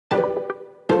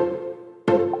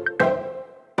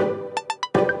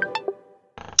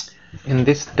In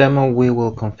this demo we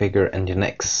will configure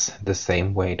Nginx the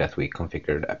same way that we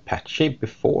configured Apache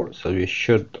before, so you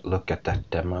should look at that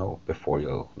demo before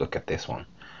you look at this one.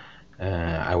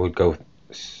 I will go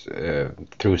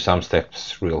through some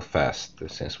steps real fast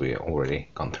since we already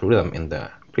gone through them in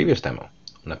the previous demo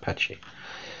on Apache.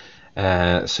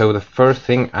 So the first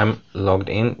thing, I'm logged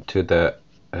in to the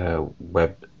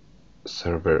web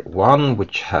server 1,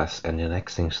 which has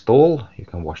Nginx installed. You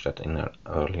can watch that in an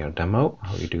earlier demo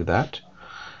how you do that.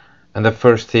 And the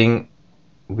first thing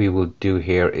we will do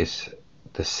here is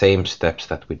the same steps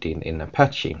that we did in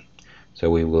Apache. So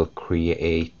we will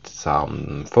create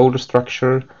some folder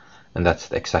structure, and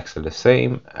that's exactly the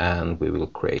same, and we will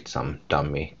create some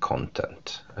dummy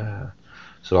content.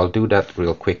 So I'll do that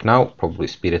real quick now, probably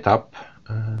speed it up.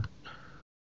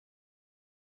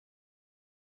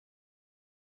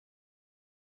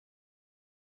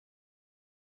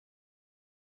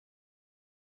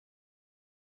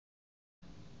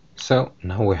 So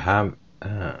now we have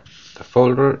the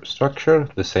folder structure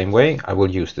the same way. I will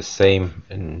use the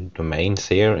same domains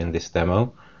here in this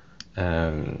demo.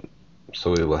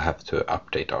 So we will have to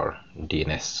update our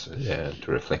DNS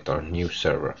to reflect our new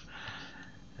server.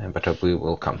 But we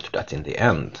will come to that in the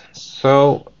end.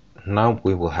 So now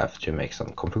we will have to make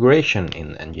some configuration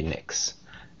in Nginx.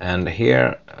 And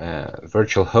here,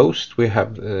 virtual host, we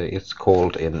have it's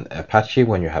called in Apache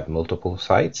when you have multiple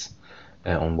sites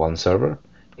on one server.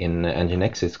 In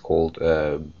Nginx, it's called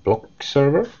block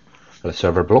server,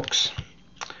 server blocks.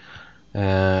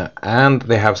 And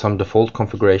they have some default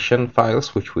configuration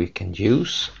files which we can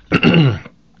use.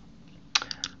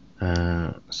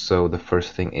 So the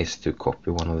first thing is to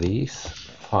copy one of these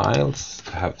files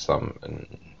to have some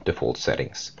default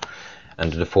settings.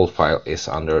 And the default file is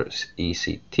under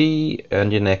ECT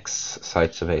Nginx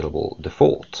sites available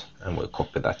default, and we'll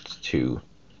copy that to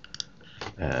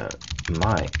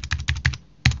my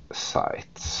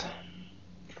sites.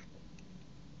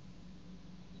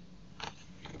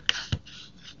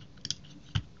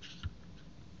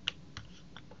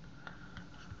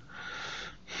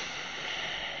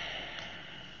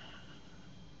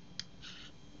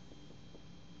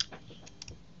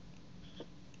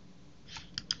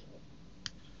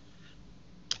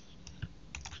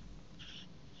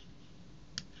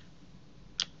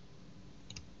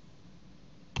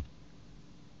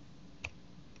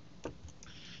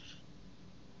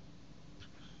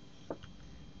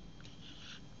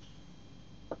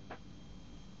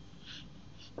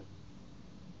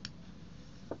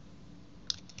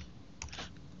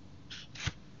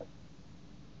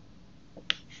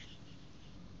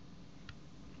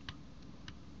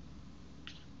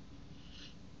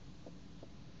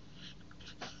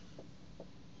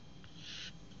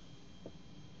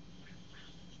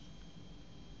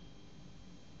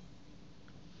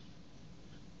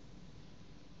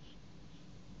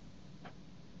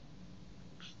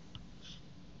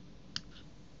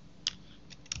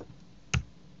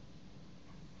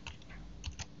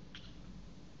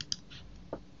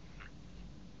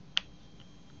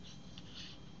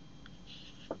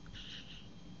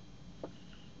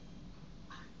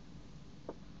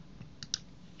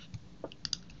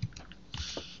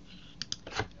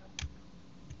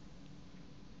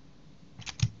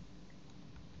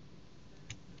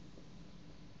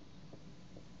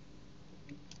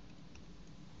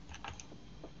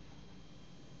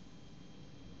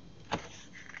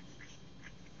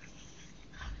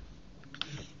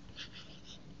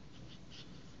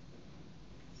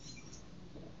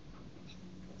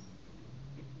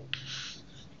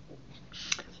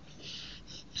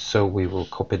 So we will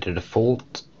copy the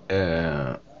default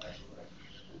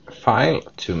file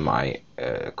to my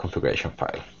configuration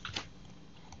file.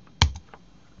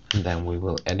 And then we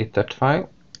will edit that file.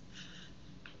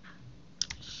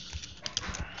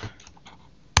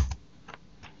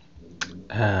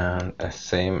 And as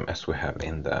same as we have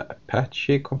in the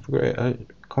Apache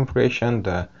configuration,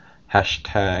 the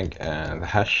hashtag and the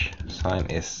hash sign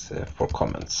is for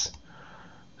comments.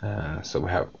 So we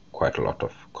have quite a lot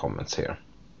of comments here.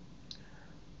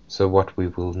 So what we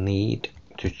will need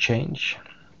to change,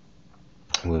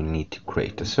 we'll need to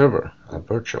create a server, a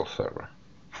virtual server.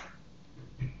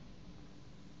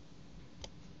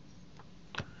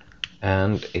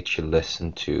 And it should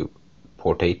listen to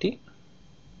port 80.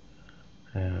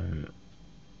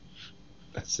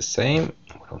 That's the same,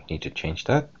 we don't need to change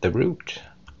that. The root,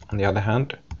 on the other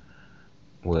hand,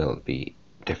 will be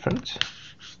different.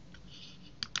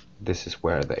 This is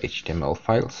where the HTML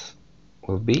files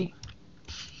will be.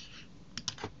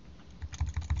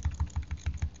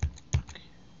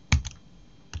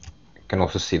 can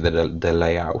also see that the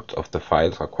layout of the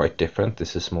files are quite different.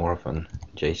 This is more of an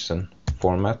JSON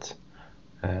format.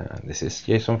 This is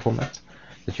JSON format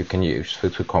that you can use to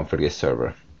configure this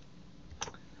server.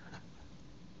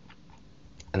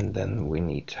 And then we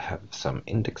need to have some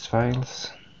index files.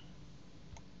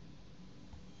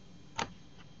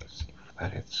 Let's see if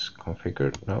that is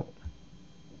configured. No.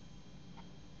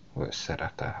 We'll set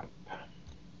that up.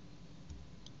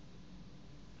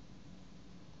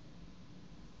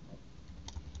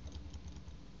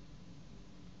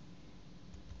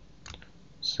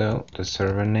 So the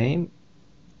server name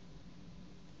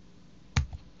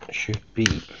should be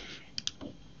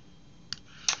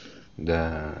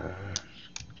the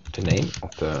name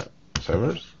of the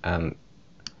servers, and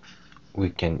we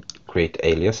can create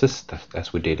aliases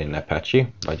as we did in Apache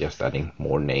by just adding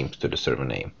more names to the server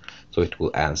name, so it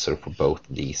will answer for both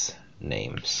these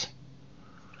names.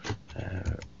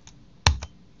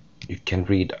 You can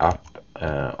read up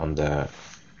on the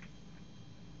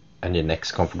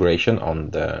Nginx configuration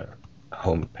on the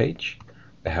home page.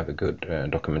 They have a good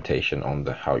documentation on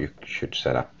how you should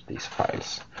set up these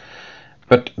files.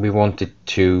 But we wanted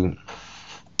to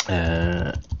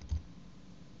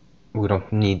we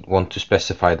don't want to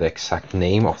specify the exact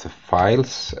name of the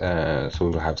files, so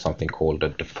we will have something called a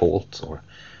default or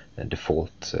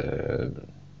default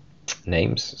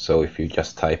names. So if you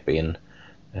just type in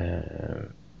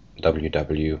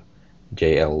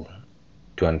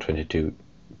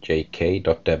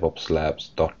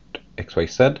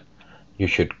www.jl222jk.devopslabs.xyz, you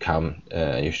should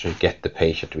get the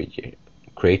page that we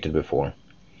created before,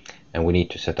 and we need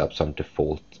to set up some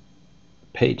default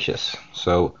pages.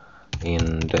 So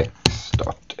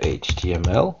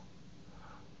index.html,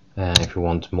 and if you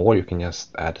want more you can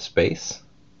just add a space,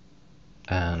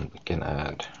 and we can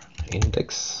add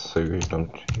index, so if you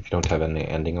don't have any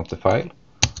ending of the file,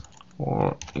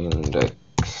 or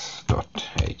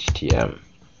index.htm.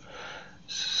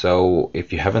 So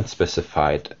if you haven't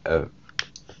specified a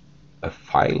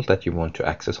file that you want to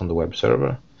access on the web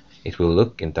server, it will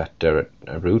look in that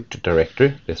root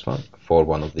directory, this one, for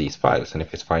one of these files, and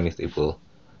if it's finding it will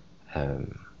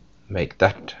make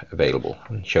that available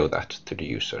and show that to the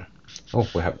user. Oh,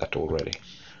 we have that already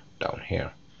down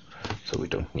here, so we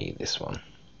don't need this one.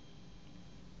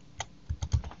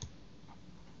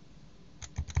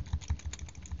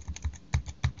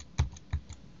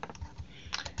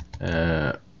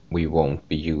 We won't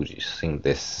be using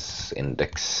this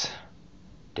index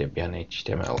Debian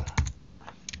HTML.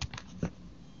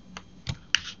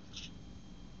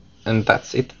 And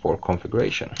that's it for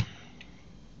configuration.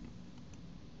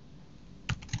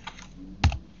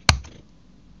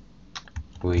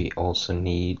 We also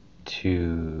need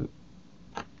to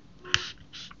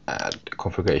add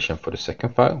configuration for the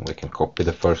second file. We can copy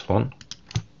the first one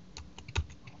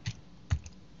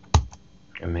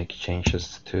and make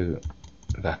changes to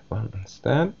that one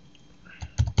instead.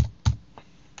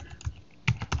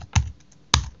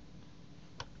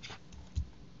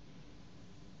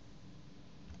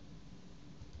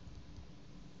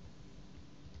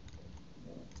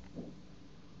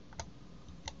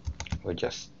 We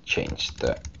just change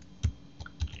the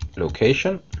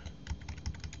location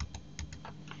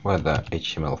where the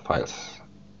HTML files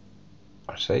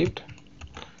are saved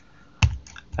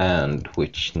and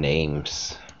which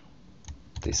names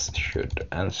this should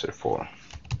answer for.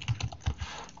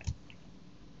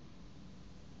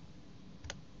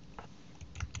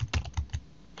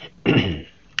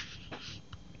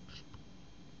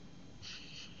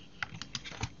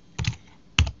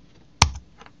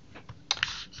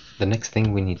 The next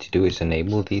thing we need to do is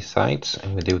enable these sites,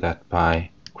 and we do that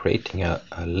by creating a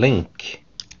link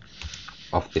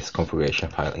of this configuration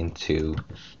file into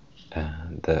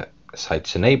the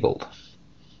sites enabled.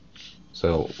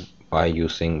 So by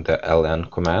using the ln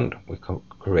command, we can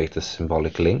create a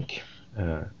symbolic link,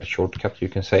 a shortcut you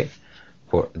can say,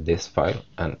 for this file,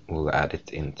 and we'll add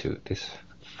it into this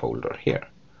folder here.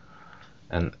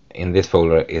 And in this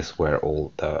folder is where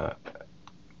all the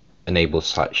enabled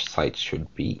sites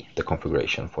should be, the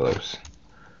configuration for those.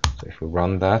 So if we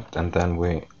run that and then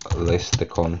we list the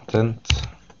content,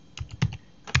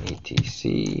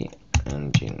 etc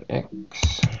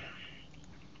Nginx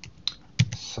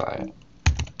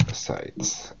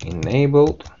sites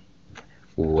enabled,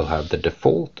 we will have the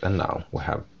default, and now we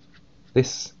have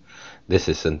this. This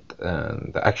isn't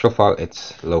the actual file,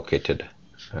 it's located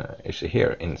is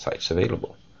here in sites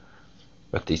available,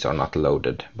 but these are not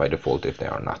loaded by default if they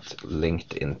are not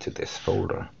linked into this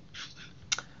folder.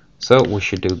 So we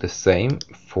should do the same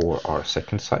for our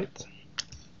second site.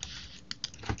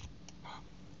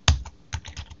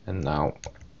 And now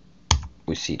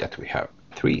we see that we have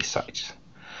 3 sites.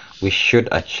 we should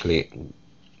actually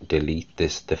delete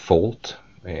this default.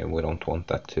 We don't want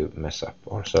that to mess up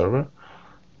our server.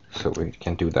 So we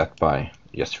can do that by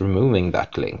just removing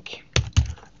that link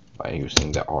by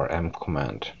using the rm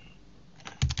command,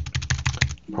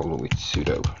 probably with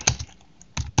sudo.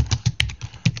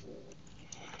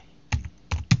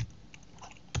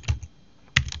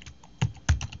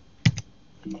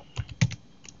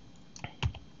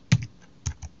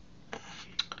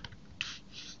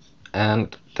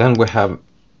 And then we have,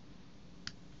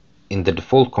 in the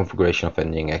default configuration of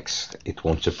Nginx, it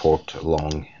won't support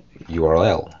long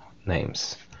URL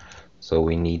names. So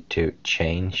we need to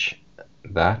change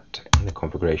that in the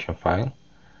configuration file.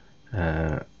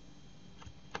 And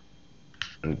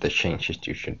the changes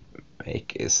you should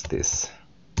make is this.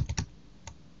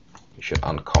 You should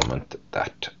uncomment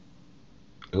that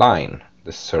line,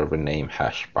 the server name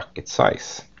hash bucket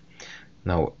size.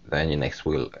 Now the Nginx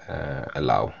will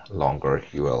allow longer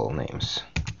URL names.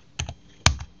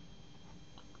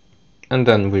 And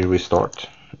then we restart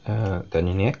the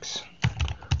Nginx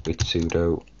with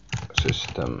sudo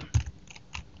system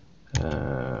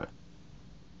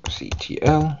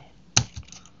ctl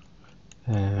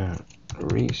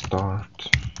restart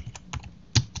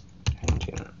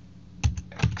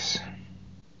Nginx.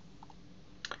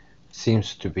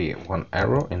 Seems to be one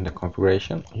error in the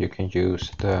configuration. You can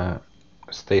use the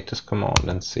status command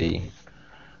and see,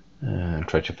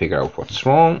 try to figure out what's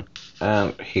wrong.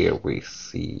 And here we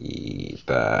see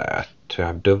that to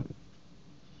have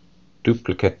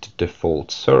duplicate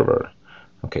default server.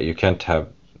 Okay, you can't have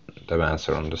the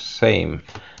answer on the same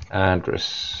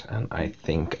address, and I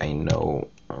think I know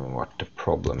what the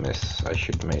problem is. I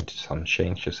should make some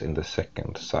changes in the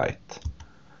second site.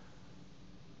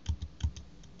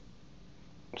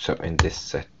 So in this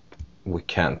set we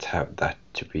can't have that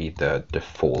to be the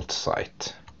default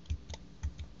site.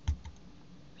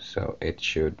 So it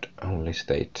should only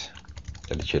state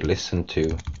that it should listen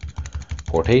to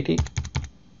port 80.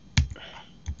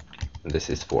 And this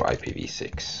is for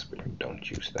IPv6, but we don't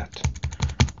use that.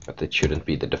 But it shouldn't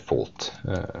be the default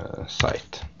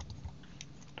site.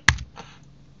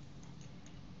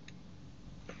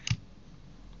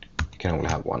 You can only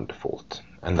have one default.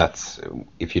 And that's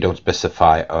if you don't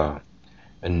specify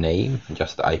a name,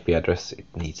 just the IP address, it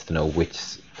needs to know which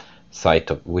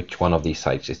site of which one of these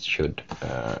sites it should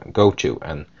go to,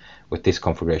 and with this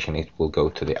configuration it will go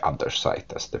to the other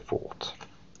site as default.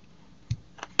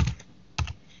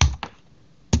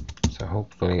 So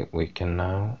hopefully we can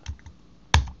now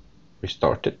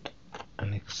restart it,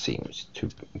 and it seems to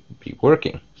be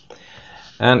working.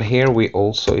 And here we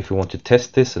also, if we want to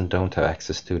test this and don't have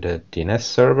access to the DNS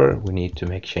server, we need to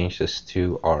make changes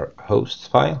to our host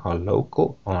file, on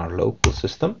our local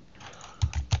system.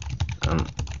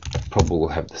 Probably will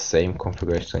have the same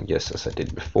configuration just as I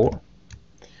did before.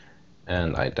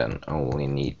 And I then only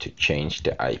need to change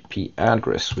the IP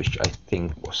address, which I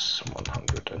think was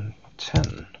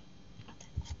 110.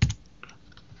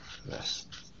 Let's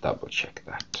double check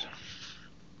that.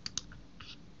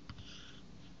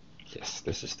 Yes,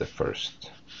 this is the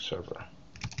first server.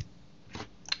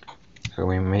 So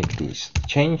we make these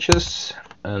changes,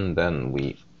 and then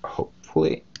we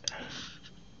hopefully,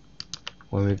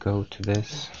 when we go to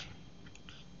this,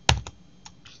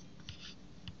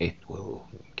 it will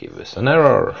give us an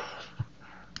error.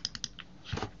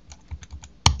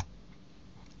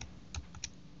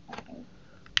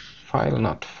 File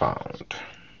not found.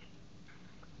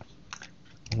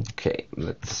 Okay,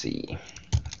 let's see.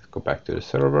 Let's go back to the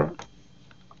server.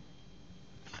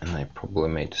 And I probably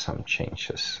made some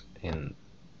changes in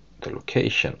the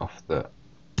location of the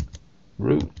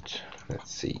root.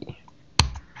 Let's see.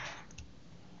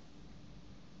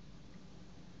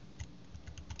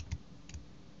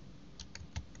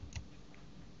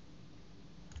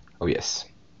 Oh yes,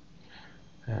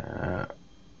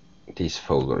 these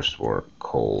folders were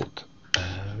called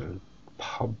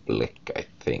public, I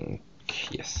think.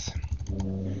 Yes.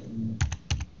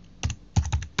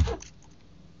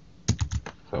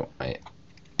 So I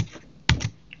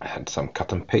had some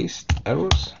cut and paste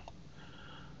errors.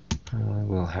 I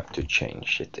will have to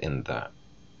change it in the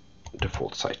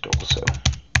default site also.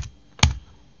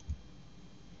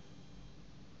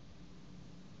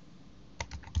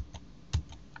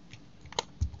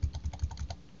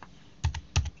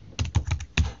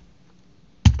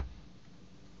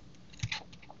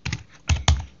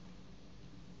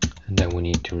 And then we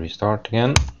need to restart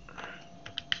again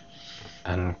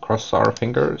and cross our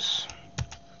fingers,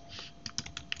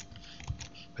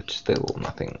 but still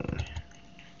nothing.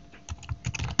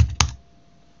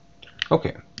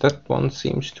 Okay, that one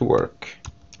seems to work.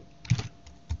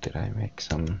 Did I make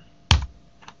some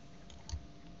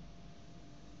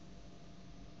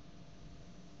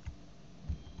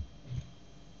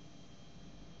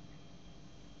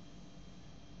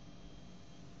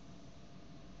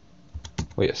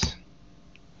Oh yes.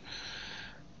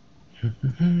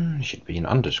 It should be an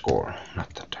underscore,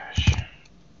 not a dash.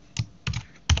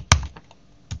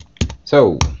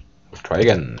 So, we'll try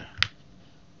again.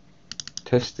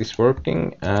 Test is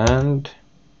working, and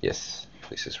yes,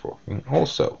 this is working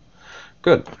also.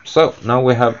 Good. So now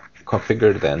we have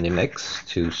configured the Nginx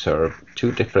to serve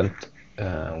two different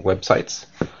websites,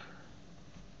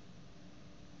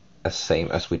 as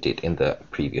same as we did in the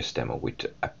previous demo with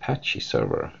Apache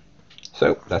server.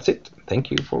 So that's it.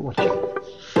 Thank you for watching.